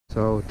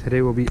So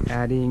today we'll be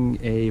adding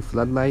a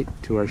floodlight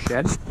to our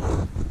shed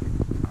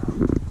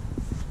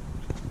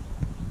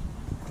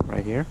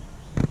right here.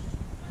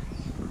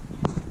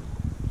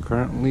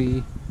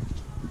 Currently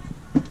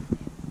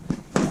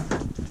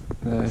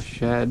the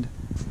shed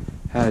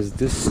has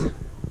this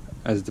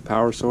as the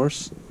power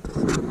source,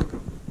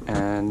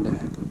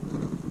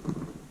 and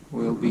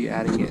we'll be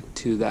adding it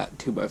to that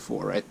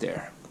 2x4 right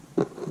there.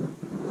 So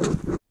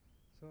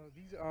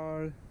these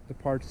are the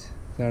parts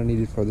that are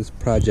needed for this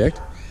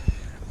project.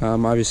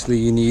 Obviously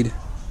you need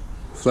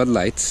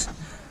floodlights.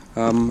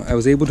 I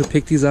was able to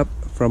pick these up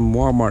from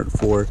Wal-Mart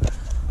for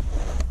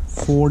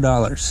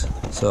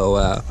 $4.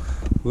 So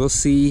we'll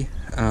see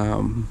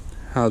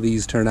how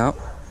these turn out.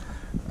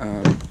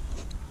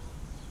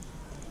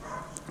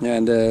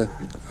 And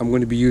I'm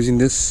going to be using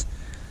this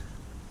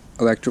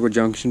electrical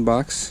junction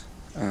box.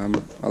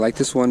 I like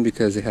this one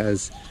because it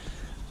has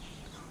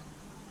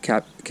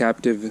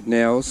captive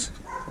nails,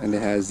 and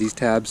it has these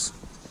tabs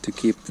to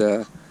keep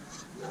the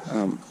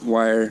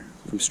wire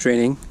from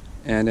straining,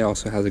 and it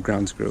also has a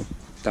ground screw.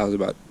 That was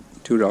about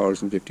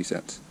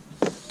 $2.50.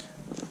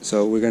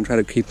 So we're going to try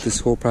to keep this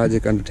whole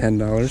project under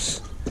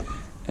 $10,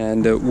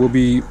 and we'll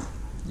be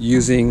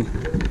using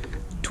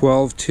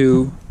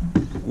 12-2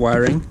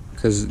 wiring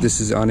because this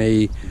is on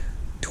a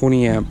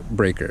 20 amp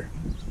breaker.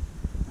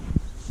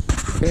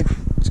 Okay,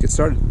 let's get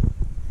started.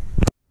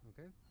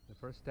 Okay, the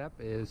first step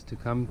is to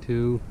come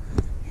to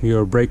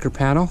your breaker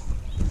panel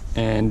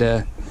and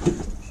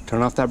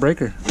turn off that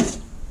breaker.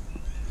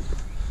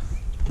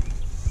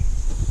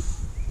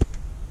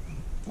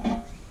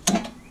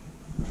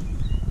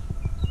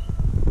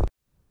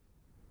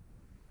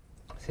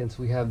 Since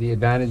we have the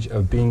advantage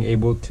of being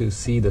able to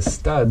see the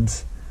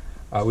studs,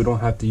 we don't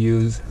have to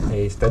use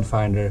a stud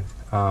finder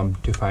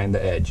to find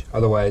the edge.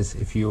 Otherwise,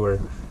 if you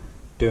were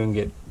doing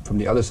it from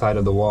the other side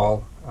of the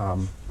wall,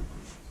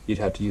 you'd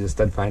have to use a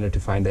stud finder to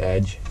find the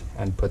edge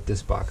and put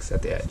this box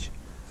at the edge.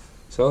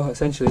 So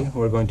essentially,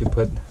 we're going to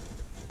put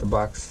the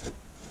box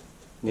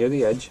near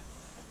the edge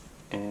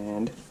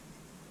and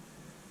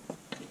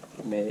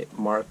may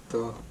mark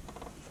the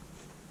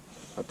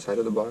outside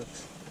of the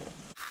box.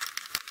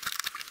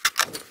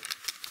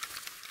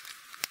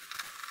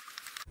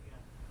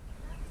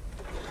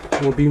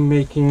 We'll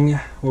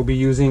be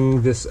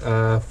using this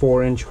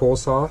 4-inch hole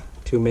saw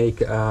to make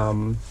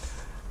the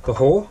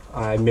hole.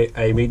 I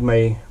made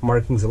my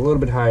markings a little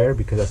bit higher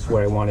because that's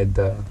where I wanted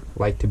the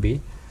light to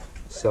be.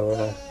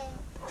 So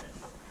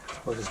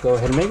we'll just go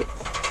ahead and make it.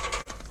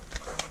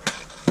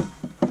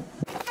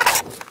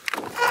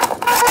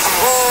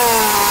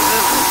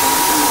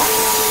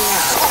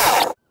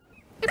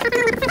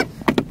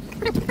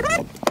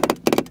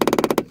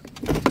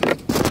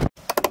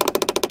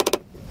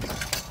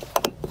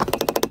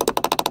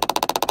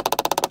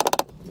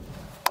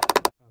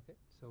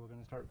 So we're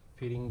going to start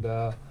feeding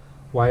the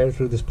wire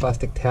through this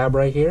plastic tab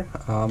right here.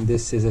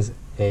 This is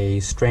a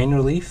strain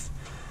relief.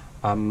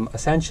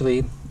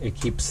 Essentially, it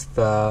keeps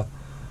the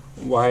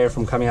wire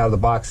from coming out of the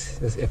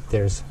box as if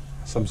there's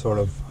some sort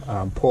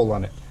of pull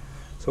on it.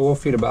 So we'll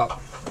feed about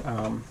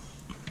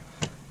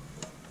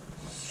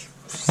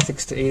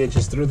 6 to 8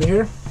 inches through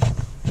here.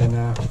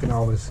 Then we can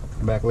always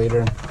come back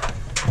later and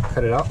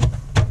cut it out.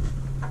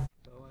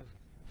 So I've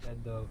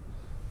fed the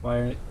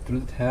wire through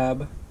the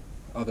tab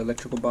of the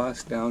electrical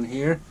box down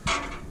here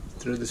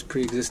through this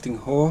pre-existing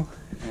hole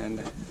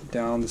and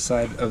down the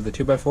side of the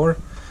 2x4.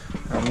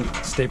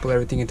 Staple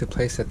everything into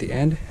place at the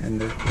end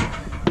and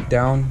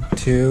down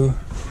to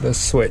the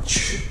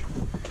switch.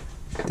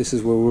 This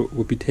is where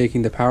we'll be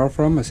taking the power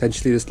from.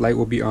 Essentially, this light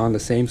will be on the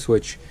same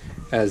switch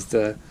as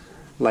the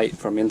light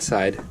from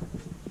inside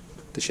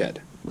the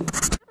shed.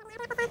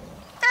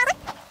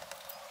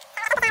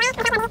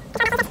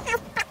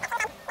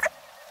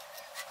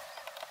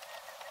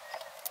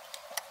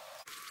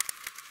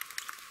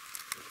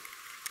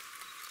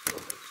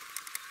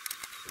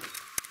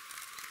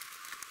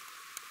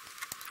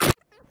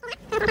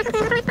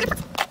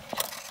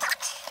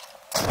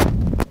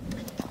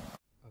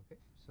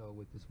 So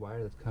with this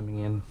wire that's coming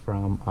in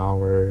from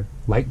our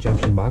light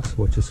junction box,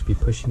 we'll just be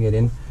pushing it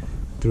in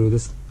through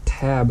this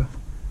tab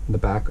in the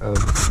back of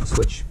the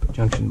switch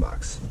junction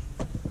box.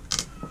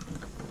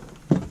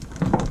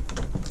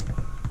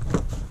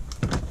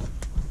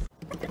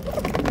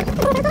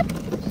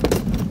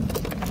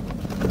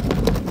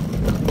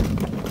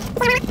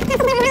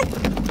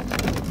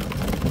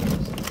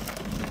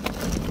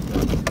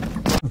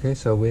 Okay,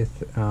 so with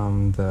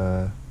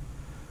the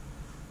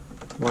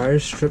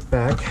wires stripped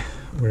back,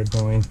 we're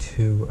going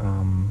to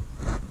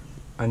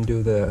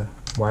undo the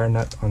wire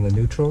nut on the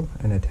neutral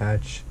and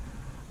attach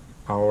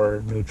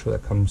our neutral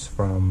that comes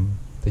from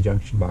the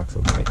junction box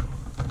of light.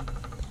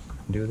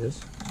 Do this.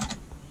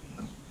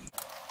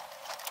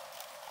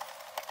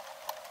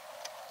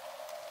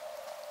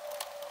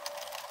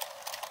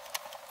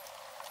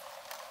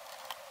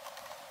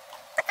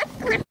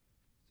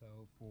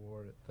 So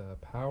for the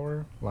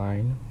power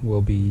line,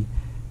 we'll be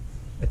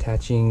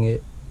attaching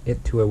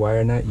it to a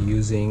wire nut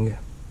using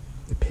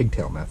the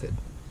pigtail method.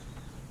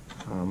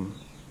 In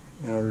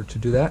order to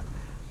do that,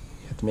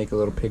 you have to make a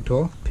little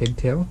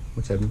pigtail,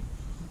 which I've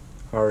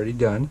already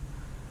done.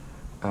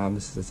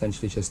 This is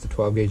essentially just a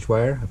 12 gauge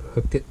wire. I've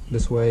hooked it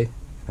this way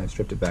and I've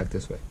stripped it back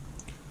this way.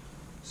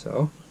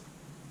 So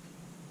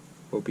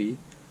we'll be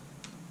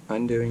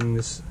undoing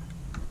this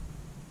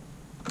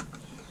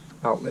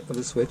outlet of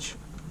the switch.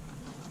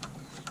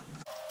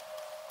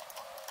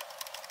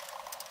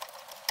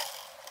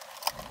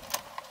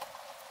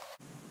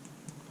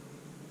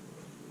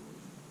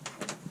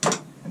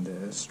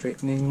 And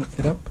straightening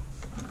it up.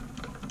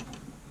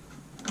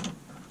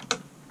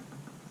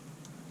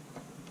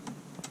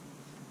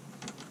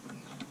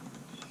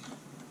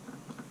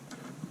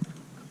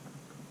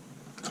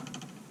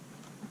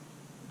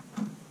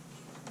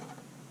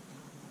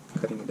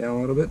 Cutting it down a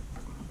little bit.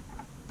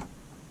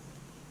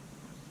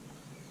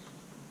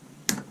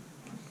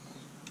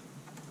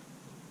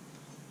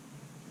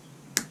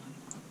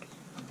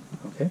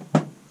 Okay,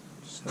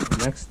 so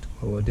next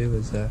what we'll do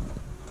is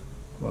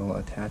we'll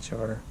attach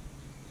our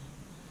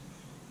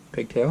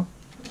pigtail.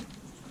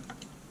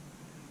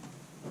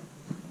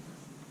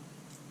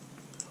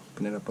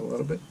 Open it up a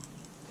little bit.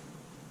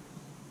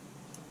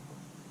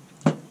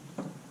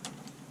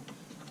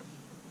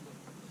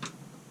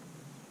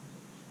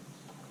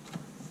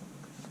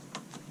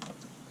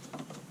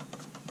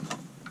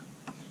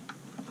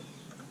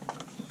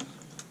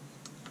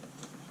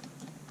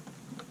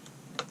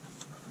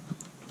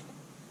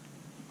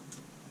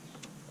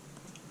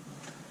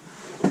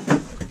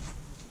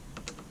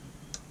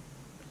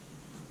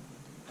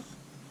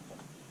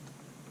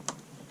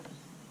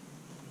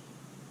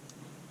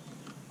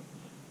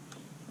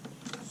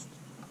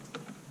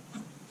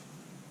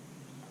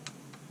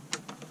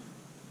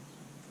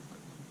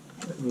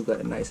 We've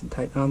got it nice and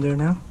tight on there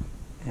now,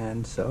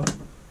 and so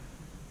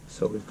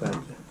we've got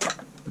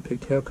the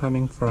pigtail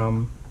coming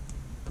from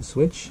the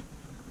switch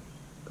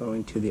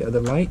going to the other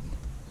light,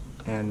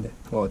 and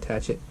we'll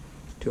attach it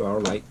to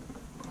our light,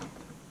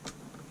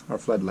 our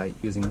floodlight,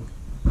 using a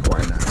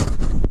wire nut.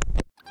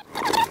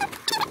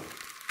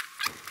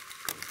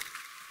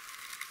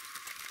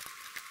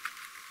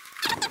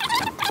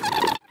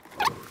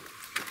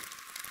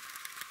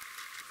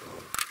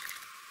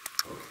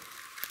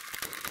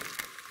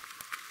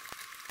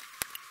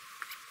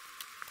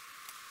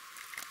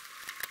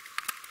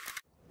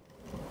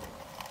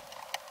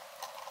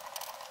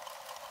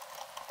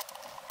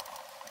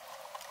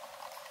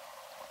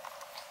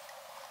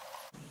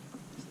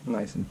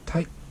 Nice and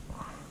tight.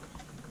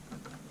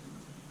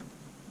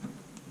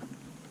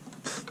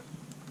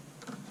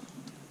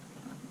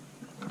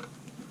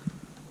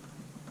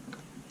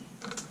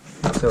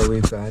 So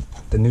we've got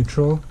the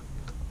neutral,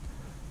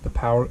 the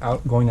power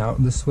out going out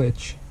of the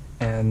switch,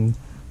 and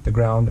the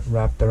ground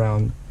wrapped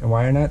around a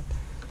wire nut.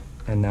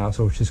 And now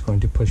so we're just going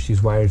to push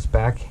these wires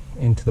back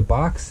into the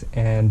box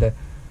and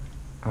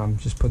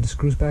just put the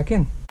screws back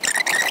in.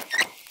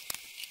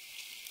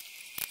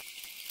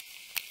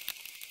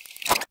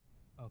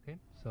 Okay,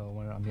 so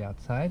we're on the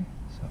outside.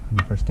 So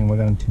the first thing we're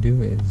going to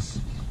do is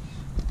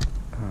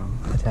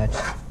attach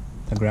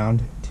the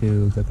ground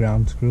to the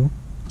ground screw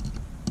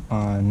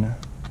on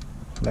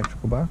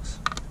electrical box.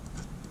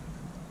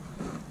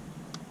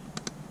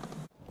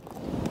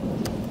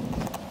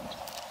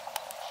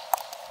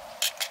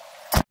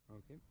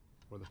 Okay,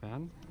 for the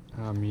fan,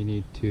 you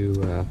need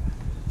to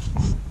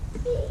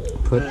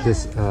put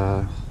this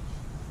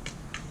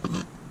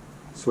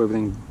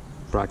swiveling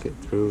bracket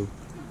through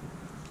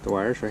the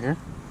wires right here.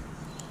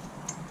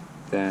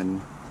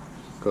 Then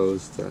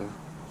goes the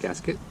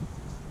gasket.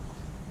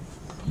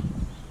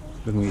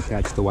 Then we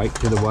attach the white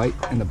to the white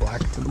and the black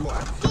to the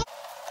black.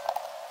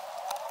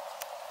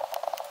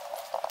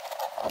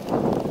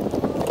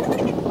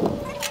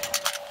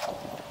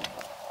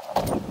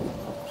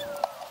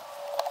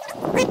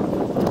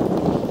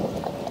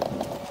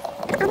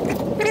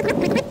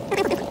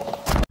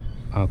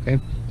 Okay,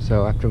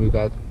 so after we've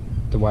got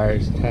the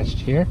wires attached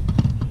here,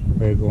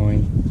 we're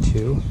going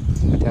to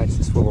attach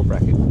the swivel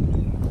bracket.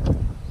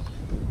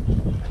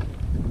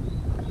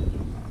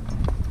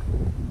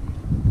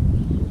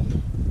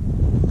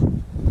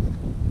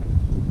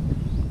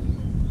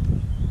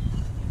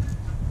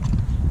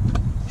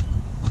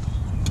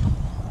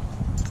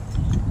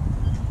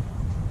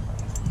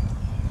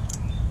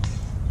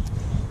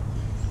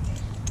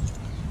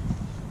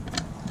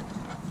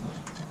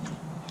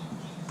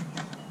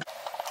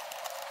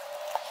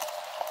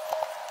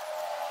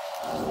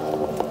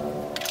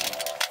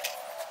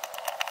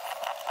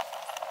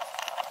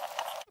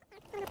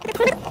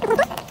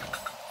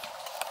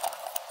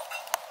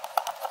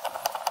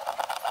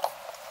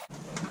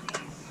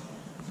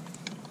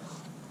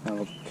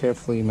 Now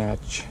carefully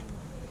match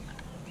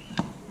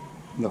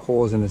the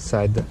holes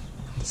inside the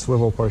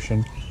swivel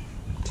portion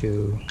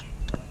to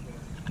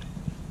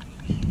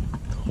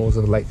the holes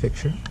of the light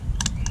fixture.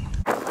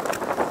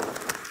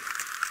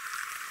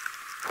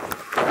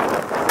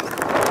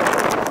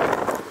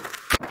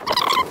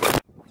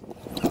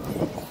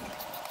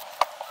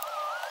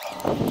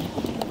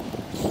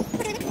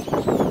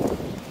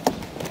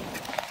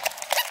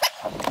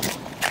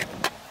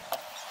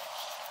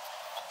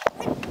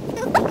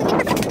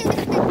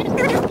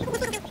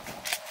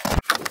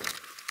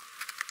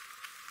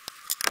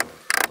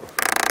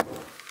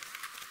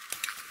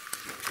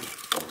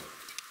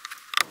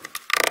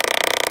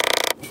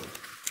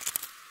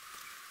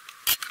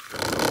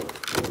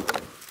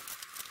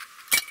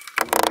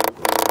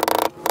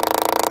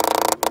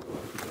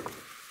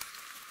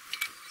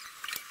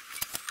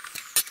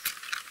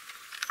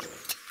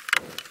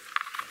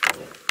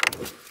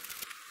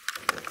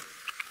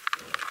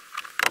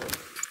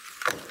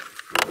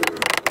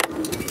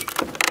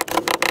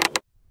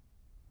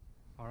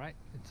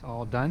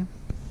 done,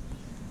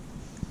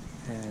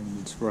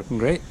 and it's working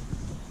great.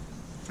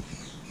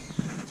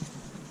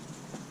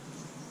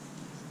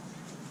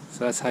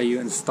 So that's how you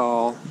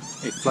install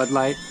a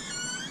floodlight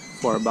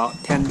for about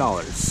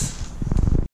 $10.